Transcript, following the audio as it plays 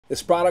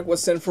This product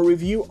was sent for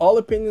review. All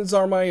opinions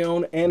are my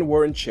own and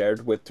weren't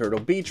shared with Turtle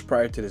Beach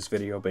prior to this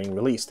video being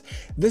released.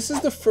 This is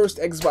the first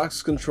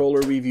Xbox controller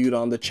reviewed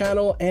on the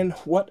channel, and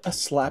what a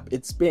slap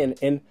it's been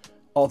in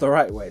all the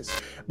right ways.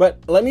 But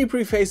let me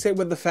preface it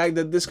with the fact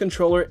that this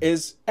controller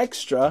is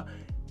extra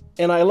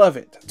and I love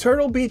it.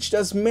 Turtle Beach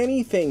does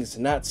many things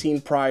not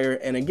seen prior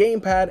in a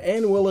gamepad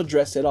and will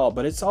address it all,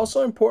 but it's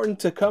also important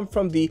to come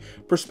from the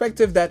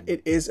perspective that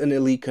it is an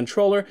elite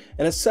controller,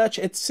 and as such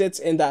it sits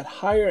in that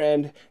higher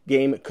end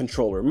game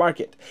controller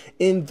market.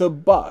 In the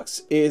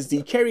box is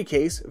the carry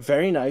case,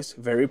 very nice,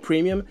 very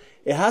premium.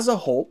 It has a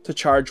hole to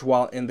charge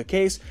while in the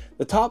case.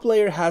 The top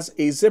layer has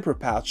a zipper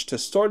pouch to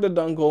store the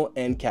dongle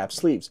and cap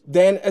sleeves.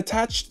 Then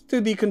attached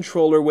to the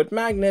controller with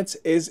magnets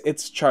is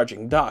its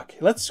charging dock.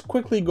 Let's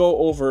quickly go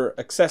over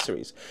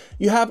accessories.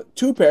 You have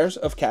two pairs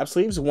of cap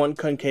sleeves, one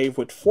concave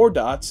with 4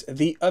 dots,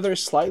 the other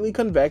slightly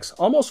convex,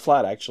 almost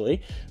flat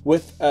actually,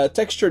 with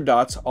textured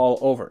dots all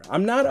over.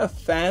 I'm not a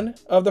fan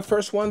of the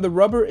first one. The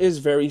rubber is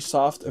very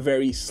soft,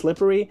 very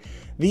slippery.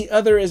 The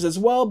other is as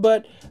well,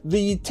 but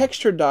the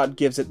texture dot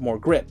gives it more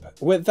grip.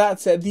 With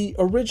that said, the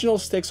original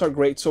sticks are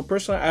great, so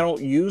personally I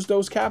don't use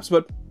those caps,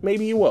 but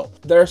maybe you will.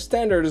 They're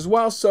standard as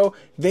well, so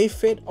they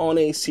fit on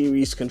a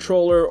series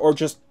controller or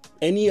just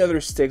any other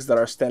sticks that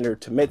are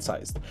standard to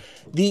mid-sized.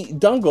 The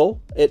dongle,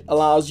 it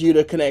allows you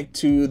to connect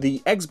to the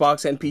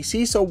Xbox and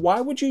PC, so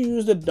why would you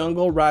use the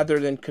dongle rather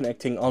than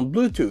connecting on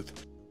Bluetooth?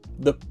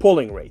 The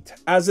pulling rate.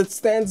 As it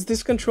stands,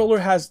 this controller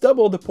has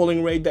double the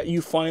pulling rate that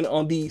you find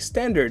on the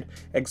standard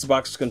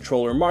Xbox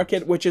controller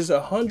market, which is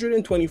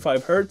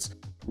 125 Hz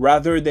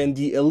rather than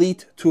the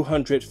Elite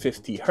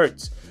 250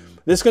 Hz.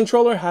 This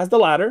controller has the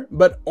latter,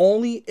 but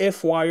only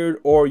if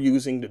wired or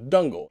using the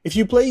dongle. If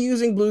you play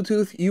using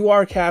Bluetooth, you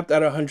are capped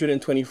at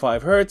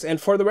 125 Hz, and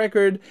for the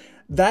record,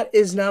 that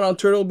is not on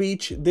Turtle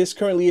Beach. This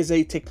currently is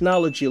a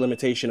technology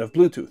limitation of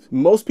Bluetooth.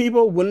 Most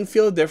people wouldn't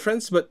feel a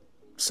difference, but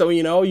so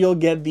you know, you'll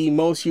get the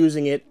most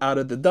using it out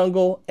of the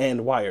dongle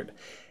and wired.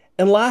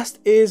 And last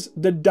is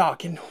the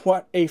dock, and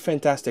what a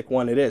fantastic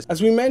one it is.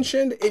 As we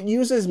mentioned, it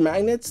uses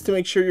magnets to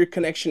make sure your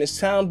connection is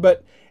sound,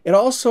 but it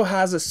also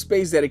has a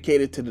space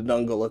dedicated to the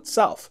dongle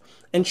itself.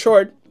 In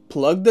short,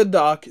 plug the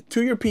dock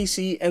to your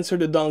PC,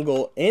 insert the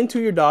dongle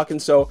into your dock,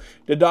 and so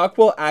the dock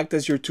will act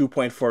as your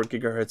 2.4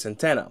 GHz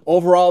antenna.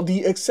 Overall,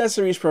 the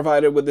accessories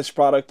provided with this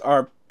product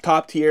are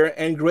top tier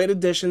and great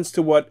additions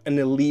to what an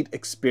elite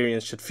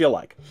experience should feel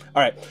like.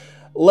 All right,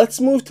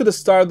 let's move to the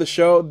star of the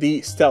show,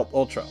 the Stealth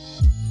Ultra.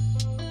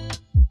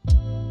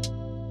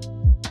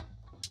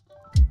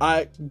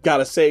 I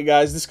gotta say,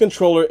 guys, this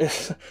controller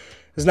is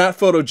not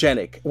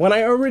photogenic. When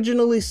I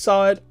originally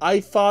saw it, I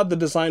thought the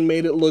design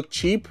made it look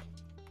cheap.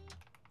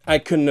 I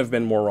couldn't have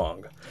been more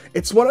wrong.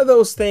 It's one of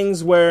those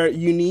things where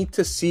you need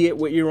to see it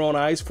with your own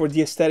eyes for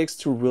the aesthetics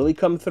to really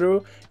come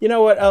through. You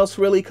know what else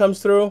really comes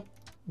through?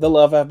 The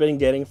love I've been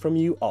getting from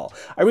you all.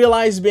 I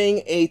realize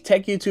being a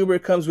tech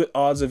YouTuber comes with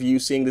odds of you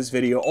seeing this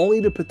video only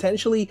to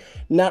potentially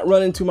not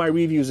run into my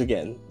reviews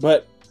again.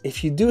 But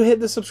if you do hit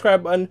the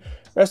subscribe button,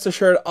 rest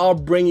assured I'll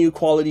bring you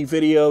quality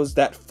videos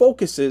that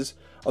focuses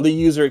on the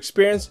user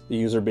experience, the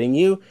user being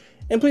you,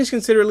 and please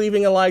consider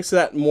leaving a like so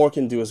that more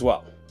can do as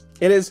well.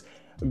 It is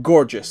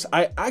gorgeous.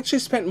 I actually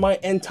spent my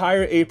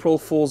entire April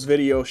Fool's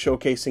video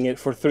showcasing it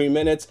for 3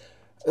 minutes.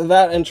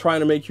 That and trying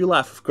to make you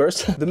laugh, of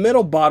course. The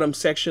middle bottom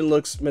section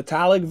looks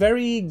metallic,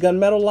 very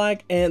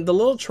gunmetal-like, and the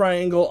little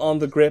triangle on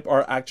the grip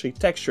are actually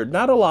textured.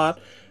 Not a lot,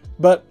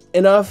 but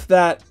enough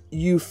that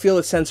you feel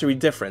a sensory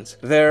difference.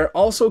 They're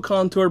also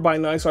contoured by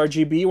nice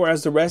RGB,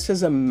 whereas the rest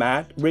is a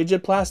matte,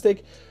 rigid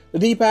plastic. The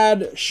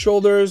D-pad,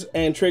 shoulders,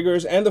 and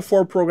triggers, and the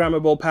 4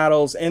 programmable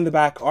paddles in the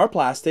back are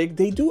plastic.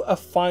 They do a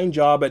fine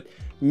job at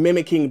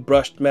mimicking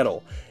brushed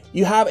metal.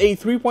 You have a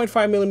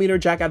 3.5mm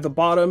jack at the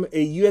bottom,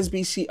 a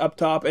USB-C up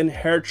top, and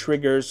hair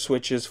trigger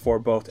switches for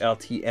both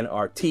LT and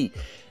RT.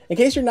 In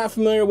case you're not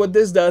familiar, what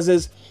this does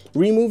is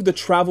remove the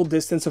travel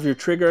distance of your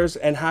triggers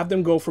and have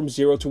them go from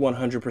 0 to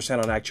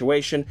 100% on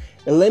actuation,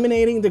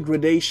 eliminating the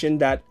gradation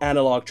that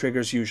analog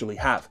triggers usually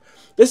have.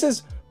 This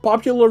is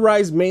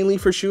popularized mainly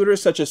for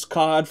shooters such as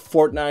COD,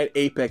 Fortnite,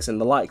 Apex, and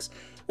the likes.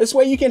 This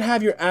way you can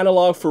have your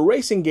analog for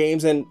racing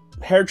games and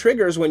hair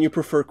triggers when you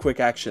prefer quick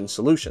action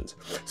solutions.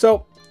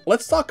 So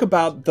let's talk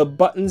about the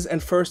buttons,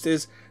 and first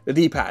is the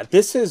D-pad.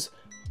 This is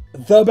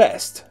the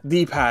best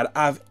D-pad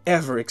I've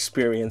ever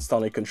experienced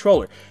on a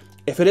controller.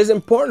 If it is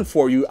important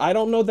for you, I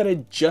don't know that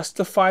it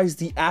justifies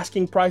the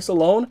asking price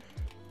alone,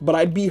 but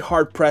I'd be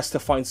hard-pressed to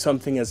find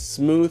something as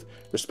smooth,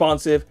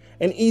 responsive,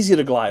 and easy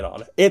to glide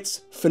on.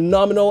 It's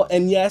phenomenal,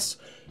 and yes,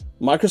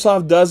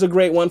 Microsoft does a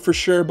great one for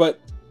sure, but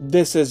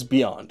this is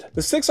beyond.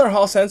 The sticks are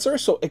Hall sensor,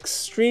 so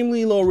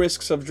extremely low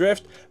risks of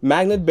drift,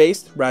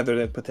 magnet-based rather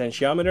than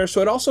potentiometer,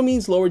 so it also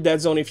means lower dead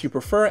zone if you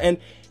prefer, and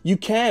you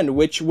can,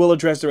 which we'll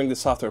address during the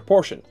software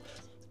portion.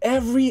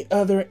 Every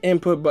other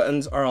input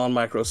buttons are on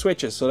micro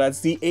switches, so that's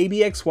the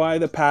ABXY,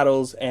 the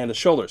paddles, and the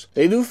shoulders.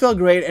 They do feel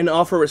great and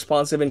offer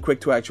responsive and quick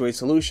to actuate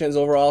solutions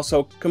overall,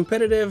 so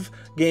competitive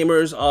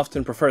gamers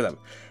often prefer them.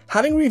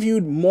 Having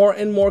reviewed more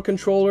and more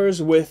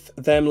controllers with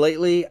them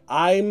lately,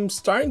 I'm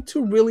starting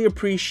to really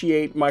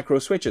appreciate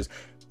microswitches.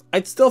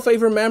 I'd still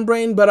favor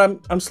membrane, but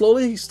I'm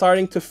slowly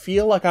starting to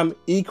feel like I'm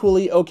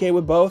equally okay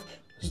with both.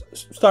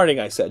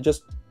 Starting, I said,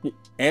 just...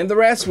 And the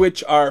rest,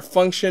 which are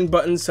function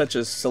buttons such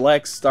as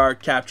select,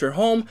 start, capture,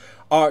 home,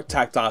 are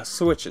tactile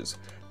switches.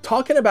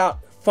 Talking about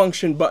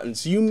function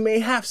buttons, you may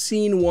have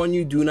seen one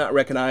you do not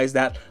recognize,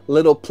 that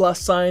little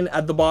plus sign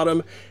at the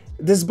bottom.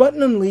 This button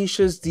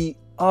unleashes the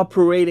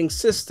operating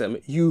system,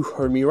 you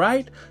heard me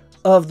right,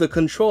 of the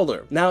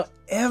controller. Now,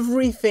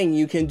 everything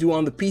you can do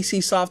on the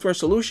PC software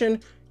solution,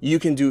 you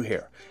can do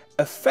here.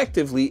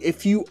 Effectively,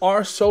 if you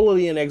are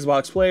solely an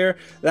Xbox player,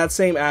 that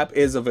same app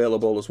is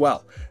available as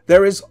well.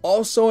 There is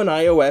also an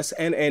iOS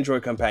and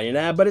Android companion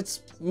app, but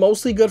it's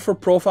mostly good for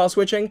profile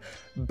switching.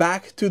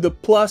 Back to the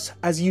plus,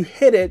 as you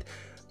hit it,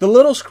 the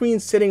little screen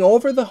sitting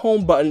over the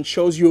home button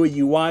shows you a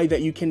UI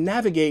that you can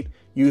navigate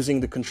using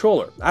the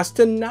controller. As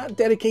to not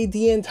dedicate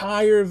the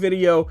entire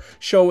video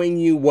showing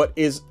you what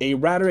is a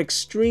rather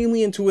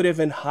extremely intuitive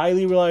and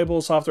highly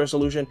reliable software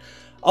solution,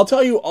 I'll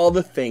tell you all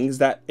the things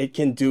that it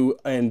can do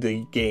in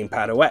the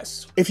gamepad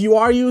OS. If you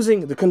are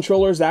using the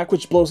controller Zack,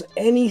 which blows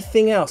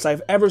anything else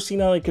I've ever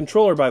seen on a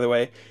controller, by the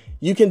way,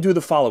 you can do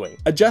the following: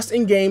 adjust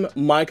in-game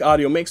mic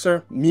audio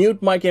mixer,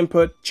 mute mic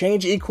input,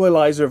 change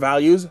equalizer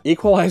values,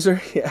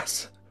 equalizer,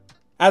 yes.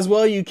 As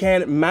well, you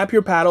can map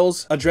your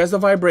paddles, address the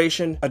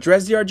vibration,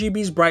 address the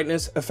RGB's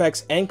brightness,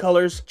 effects, and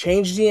colors,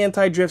 change the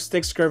anti-drift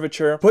stick's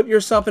curvature, put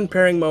yourself in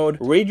pairing mode,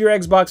 read your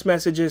Xbox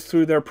messages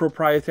through their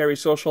proprietary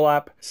social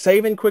app,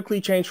 save and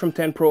quickly change from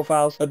 10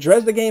 profiles,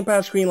 address the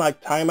gamepad screen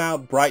like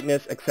timeout,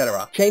 brightness,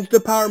 etc. Change the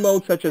power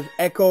mode such as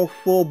echo,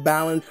 full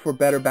balance for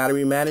better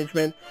battery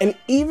management. And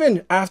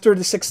even after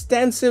this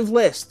extensive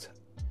list,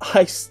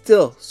 I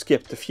still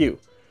skipped a few.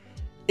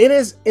 It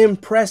is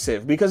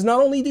impressive because not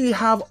only do you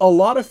have a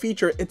lot of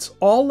feature, it's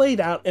all laid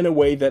out in a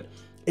way that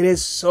it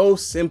is so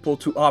simple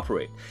to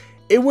operate.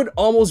 It would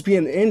almost be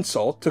an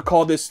insult to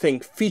call this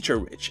thing feature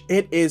rich.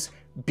 It is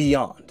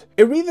beyond.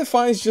 It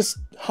redefines just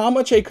how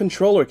much a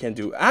controller can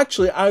do.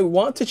 Actually, I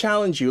want to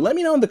challenge you. Let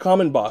me know in the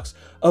comment box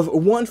of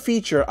one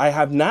feature I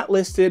have not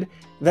listed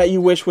that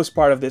you wish was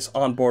part of this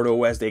onboard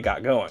OS they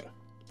got going.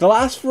 The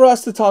last for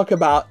us to talk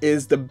about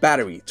is the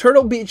battery.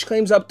 Turtle Beach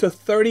claims up to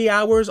 30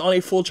 hours on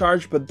a full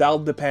charge, but that'll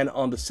depend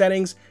on the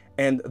settings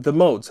and the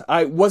modes.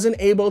 I wasn't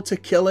able to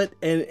kill it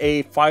in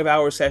a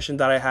 5-hour session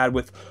that I had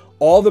with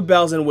all the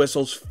bells and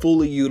whistles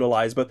fully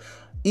utilized, but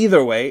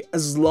either way,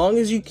 as long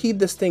as you keep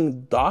this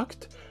thing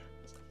docked,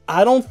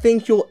 I don't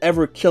think you'll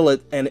ever kill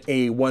it in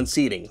a one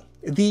seating.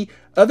 The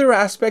other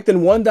aspect,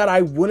 and one that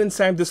I wouldn't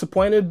say I'm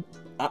disappointed,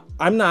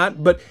 I'm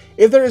not, but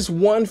if there is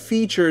one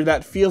feature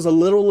that feels a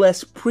little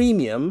less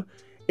premium,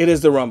 it is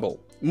the rumble.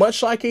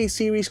 Much like a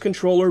series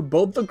controller,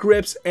 both the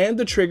grips and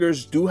the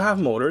triggers do have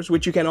motors,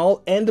 which you can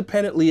all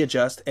independently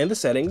adjust in the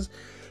settings.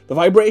 The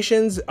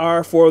vibrations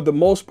are for the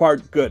most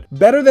part good.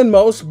 Better than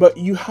most, but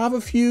you have a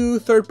few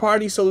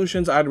third-party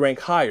solutions I'd rank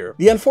higher.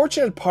 The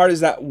unfortunate part is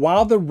that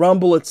while the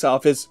rumble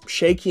itself is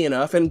shaky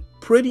enough and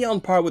pretty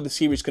on par with the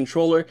series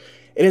controller,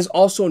 it is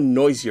also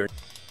noisier.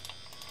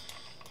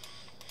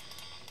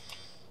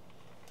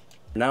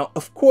 Now,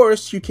 of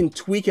course, you can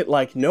tweak it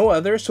like no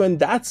other, so in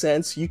that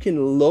sense, you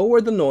can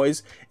lower the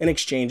noise in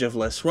exchange of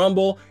less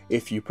rumble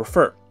if you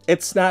prefer.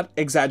 It's not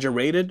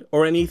exaggerated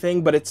or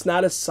anything, but it's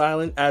not as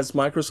silent as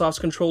Microsoft's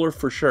controller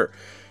for sure.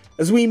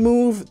 As we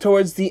move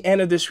towards the end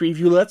of this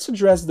review, let's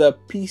address the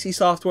PC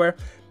software.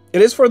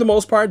 It is for the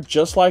most part,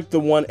 just like the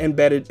one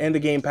embedded in the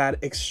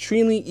gamepad,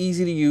 extremely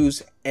easy to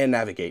use and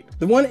navigate.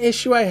 The one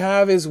issue I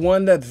have is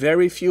one that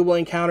very few will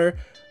encounter.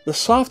 The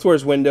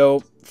software's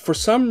window, for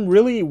some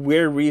really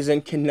weird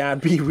reason, cannot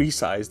be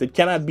resized. It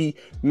cannot be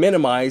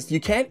minimized. You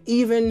can't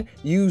even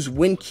use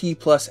Win key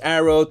plus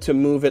arrow to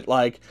move it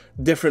like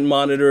different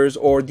monitors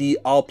or the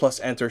Alt plus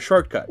Enter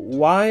shortcut.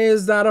 Why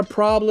is that a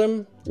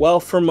problem? Well,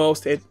 for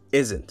most it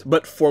isn't.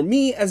 But for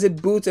me, as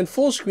it boots in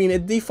full screen,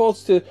 it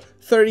defaults to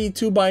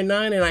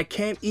 32:9 and I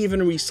can't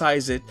even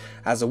resize it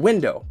as a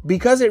window.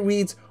 Because it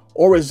reads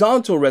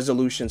horizontal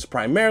resolutions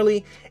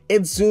primarily,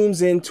 it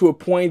zooms in to a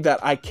point that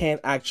I can't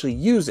actually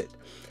use it.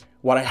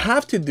 What I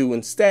have to do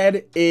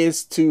instead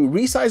is to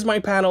resize my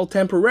panel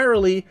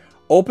temporarily,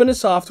 open the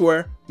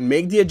software,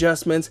 make the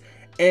adjustments,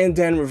 and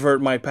then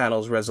revert my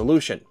panel's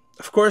resolution.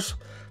 Of course,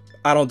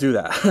 I don't do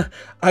that.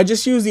 I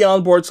just use the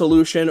onboard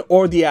solution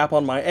or the app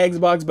on my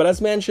Xbox, but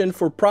as mentioned,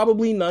 for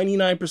probably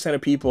 99%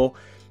 of people,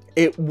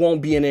 it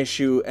won't be an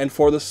issue, and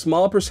for the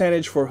small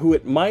percentage for who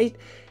it might,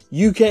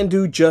 you can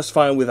do just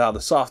fine without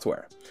the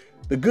software.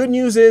 The good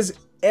news is,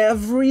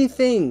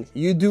 everything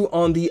you do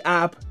on the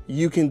app,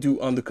 you can do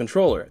on the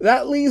controller.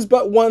 That leaves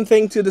but one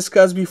thing to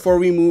discuss before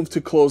we move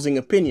to closing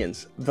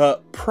opinions: the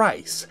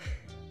price.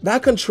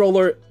 That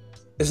controller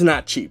is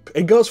not cheap.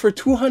 It goes for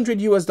 $200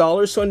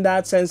 US, so in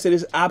that sense, it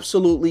is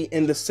absolutely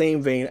in the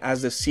same vein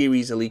as the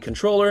Series Elite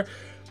controller.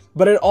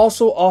 but it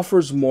also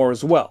offers more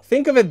as well.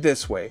 Think of it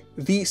this way.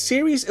 The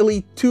Series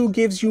Elite 2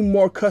 gives you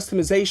more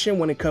customization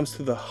when it comes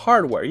to the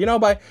hardware, you know,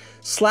 by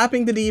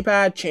slapping the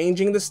D-pad,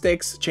 changing the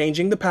sticks,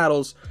 changing the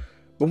paddles.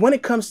 But when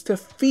it comes to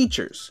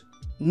features,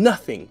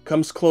 nothing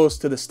comes close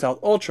to the Stealth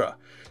Ultra.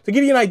 To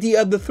give you an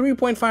idea, the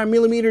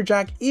 3.5mm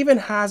jack even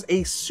has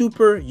a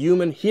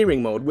superhuman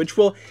hearing mode, which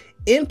will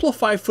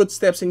amplify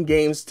footsteps in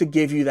games to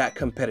give you that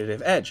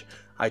competitive edge.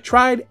 I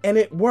tried and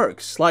it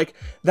works. Like,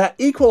 that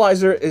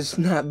equalizer is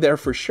not there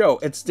for show,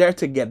 it's there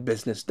to get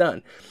business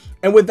done.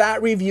 And with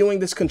that, reviewing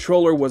this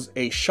controller was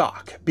a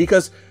shock,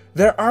 because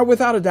there are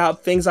without a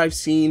doubt things I've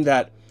seen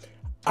that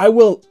I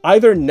will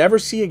either never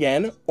see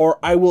again, or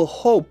I will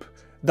hope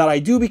that I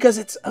do, because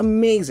it's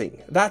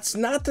amazing. That's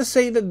not to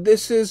say that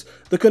this is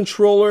the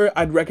controller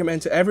I'd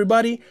recommend to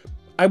everybody.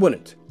 I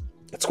wouldn't.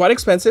 It's quite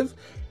expensive,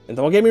 and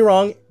don't get me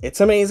wrong, it's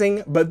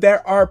amazing, but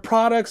there are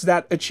products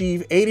that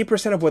achieve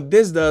 80% of what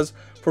this does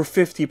for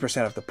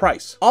 50% of the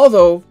price.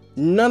 Although,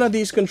 none of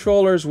these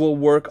controllers will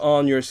work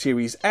on your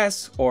Series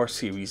S or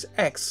Series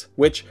X,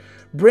 which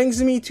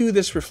brings me to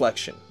this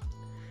reflection.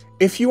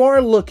 If you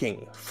are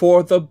looking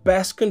for the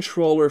best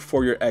controller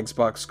for your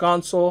Xbox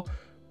console,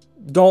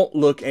 don't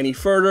look any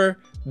further.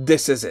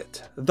 This is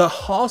it. The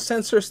Hall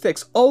sensor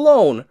sticks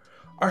alone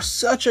are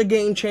such a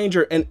game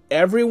changer in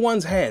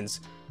everyone's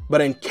hands, but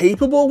in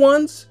capable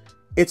ones,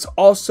 it's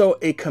also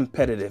a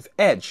competitive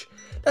edge.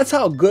 That's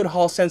how good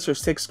Hall sensor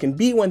sticks can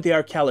be when they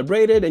are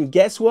calibrated, and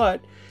guess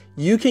what?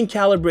 You can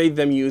calibrate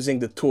them using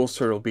the tools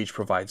Turtle Beach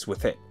provides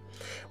with it.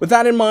 With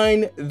that in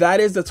mind, that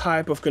is the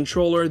type of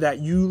controller that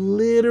you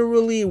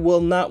literally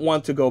will not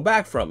want to go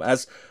back from.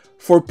 As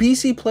for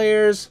PC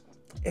players,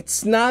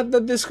 it's not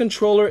that this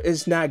controller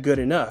is not good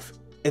enough.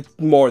 It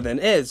more than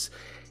is.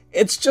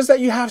 It's just that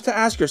you have to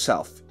ask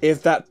yourself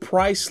if that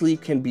price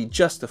leap can be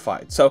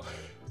justified. So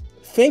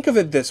think of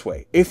it this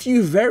way. If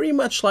you very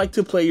much like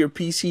to play your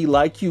PC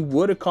like you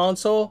would a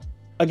console,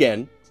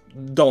 again,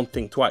 don't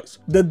think twice.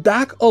 The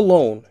DAC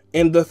alone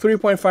in the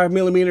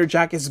 3.5mm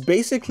jack is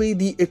basically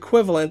the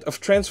equivalent of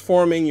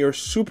transforming your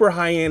super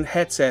high-end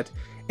headset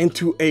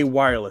into a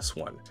wireless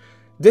one.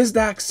 This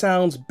DAC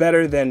sounds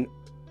better than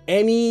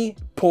any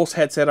Pulse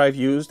headset I've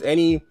used,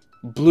 any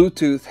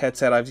Bluetooth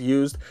headset I've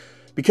used,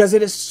 because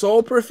it is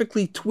so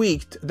perfectly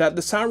tweaked that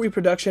the sound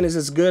reproduction is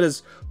as good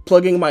as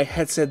plugging my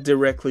headset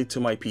directly to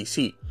my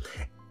PC.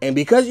 And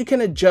because you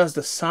can adjust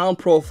the sound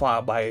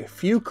profile by a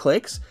few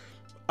clicks,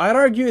 I'd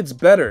argue it's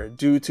better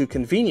due to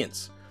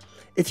convenience.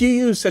 If you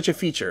use such a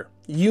feature,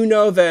 you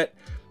know that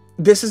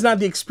this is not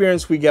the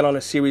experience we get on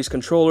a Series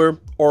controller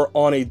or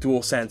on a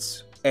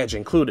DualSense Edge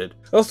included.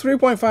 Those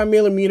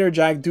 3.5mm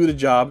jack do the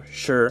job,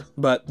 sure,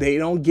 but they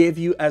don't give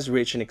you as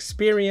rich an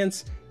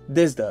experience.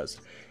 This does.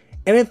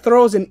 And it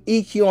throws an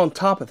EQ on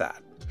top of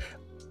that.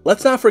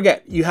 Let's not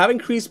forget, you have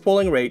increased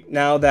polling rate.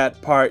 Now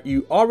that part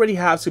you already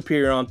have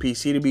superior on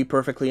PC, to be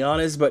perfectly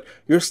honest, but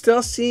you're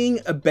still seeing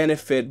a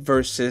benefit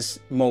versus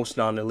most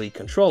non-elite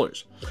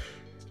controllers.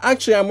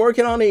 Actually, I'm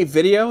working on a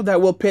video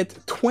that will pit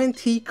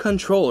 20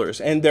 controllers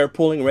and their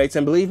polling rates,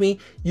 and believe me,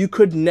 you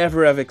could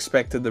never have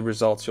expected the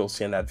results you'll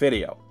see in that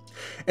video.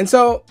 And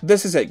so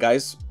this is it,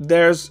 guys.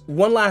 There's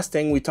one last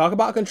thing. We talk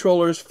about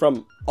controllers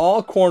from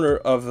all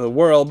corners of the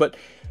world, but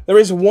there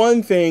is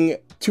one thing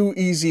too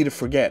easy to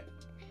forget.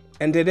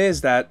 And it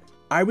is that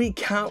I read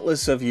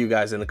countless of you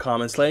guys in the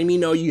comments letting me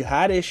know you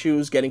had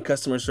issues getting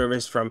customer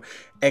service from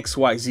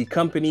XYZ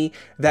company,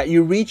 that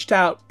you reached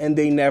out and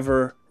they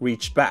never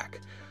reached back.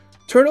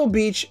 Turtle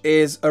Beach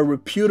is a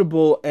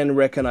reputable and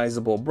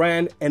recognizable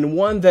brand, and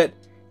one that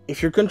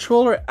if your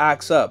controller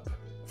acts up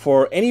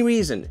for any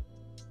reason,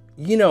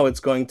 you know it's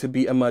going to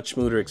be a much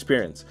smoother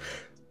experience.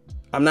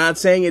 I'm not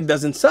saying it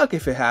doesn't suck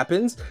if it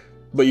happens,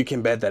 but you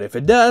can bet that if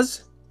it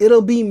does,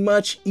 it'll be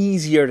much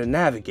easier to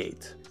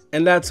navigate.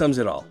 And that sums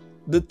it all.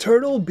 The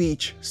Turtle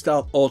Beach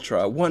Stealth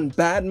Ultra, one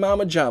bad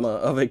mama jama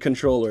of a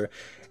controller,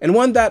 and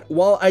one that,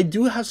 while I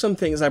do have some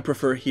things I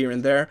prefer here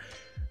and there,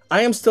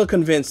 I am still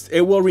convinced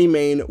it will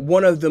remain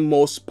one of the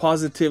most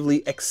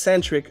positively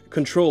eccentric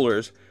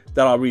controllers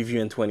that I'll review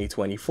in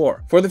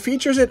 2024. For the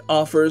features it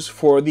offers,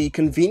 for the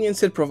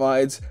convenience it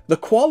provides, the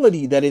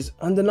quality that is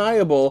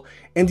undeniable,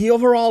 and the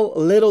overall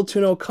little to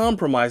no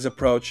compromise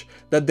approach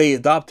that they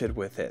adopted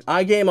with it.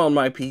 I game on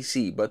my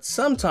PC, but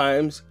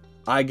sometimes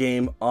I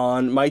game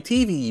on my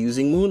TV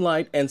using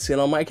Moonlight and sit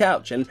on my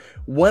couch, and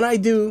when I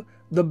do,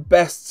 the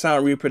best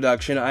sound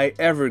reproduction I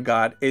ever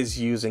got is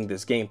using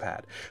this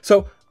gamepad.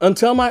 So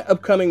until my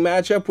upcoming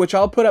matchup, which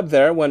I'll put up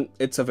there when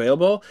it's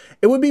available,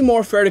 it would be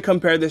more fair to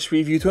compare this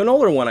review to an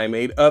older one I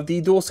made of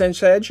the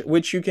DualSense Edge,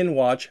 which you can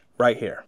watch right here.